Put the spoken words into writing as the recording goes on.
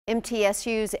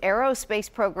MTSU's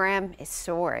aerospace program is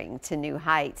soaring to new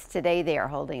heights. Today they are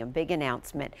holding a big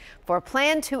announcement for a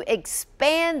plan to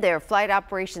expand their flight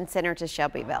operations center to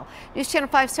Shelbyville. News Channel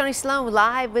 5's Tony Sloan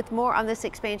live with more on this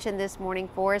expansion this morning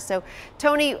for us. So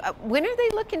Tony, when are they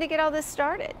looking to get all this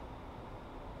started?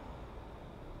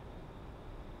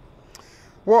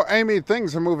 Well, Amy,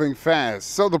 things are moving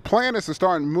fast. So the plan is to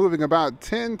start moving about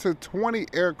 10 to 20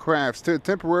 aircrafts to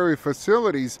temporary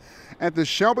facilities at the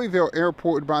Shelbyville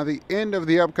airport by the end of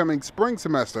the upcoming spring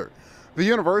semester. The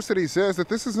university says that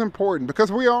this is important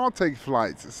because we all take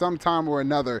flights sometime or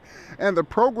another, and the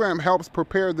program helps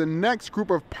prepare the next group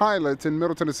of pilots in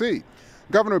Middle Tennessee.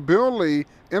 Governor Bill Lee,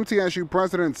 MTSU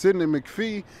President Sidney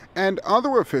McPhee, and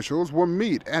other officials will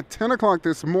meet at 10 o'clock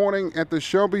this morning at the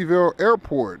Shelbyville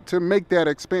airport to make that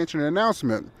expansion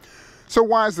announcement. So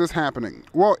why is this happening?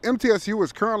 Well, MTSU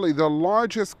is currently the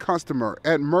largest customer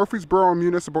at Murfreesboro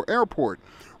Municipal Airport,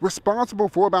 responsible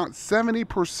for about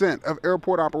 70% of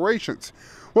airport operations.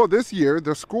 Well, this year,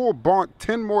 the school bought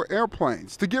 10 more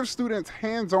airplanes to give students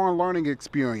hands-on learning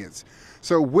experience.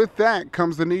 So with that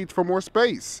comes the need for more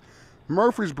space.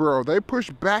 Murfreesboro, they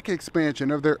pushed back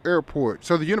expansion of their airport,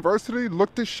 so the university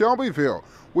looked to Shelbyville,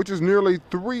 which is nearly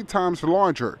 3 times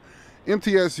larger.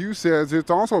 MTSU says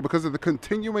it's also because of the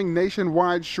continuing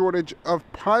nationwide shortage of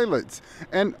pilots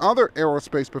and other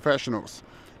aerospace professionals.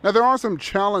 Now, there are some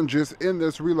challenges in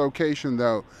this relocation,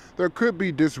 though. There could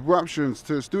be disruptions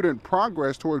to student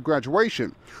progress toward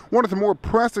graduation. One of the more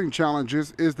pressing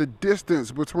challenges is the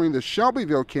distance between the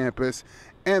Shelbyville campus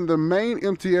and the main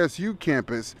MTSU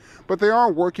campus, but they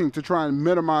are working to try and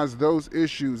minimize those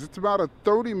issues. It's about a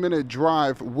 30-minute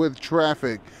drive with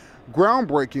traffic.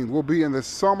 Groundbreaking will be in the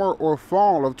summer or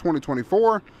fall of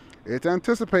 2024. It's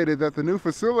anticipated that the new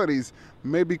facilities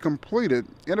may be completed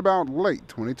in about late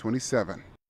 2027.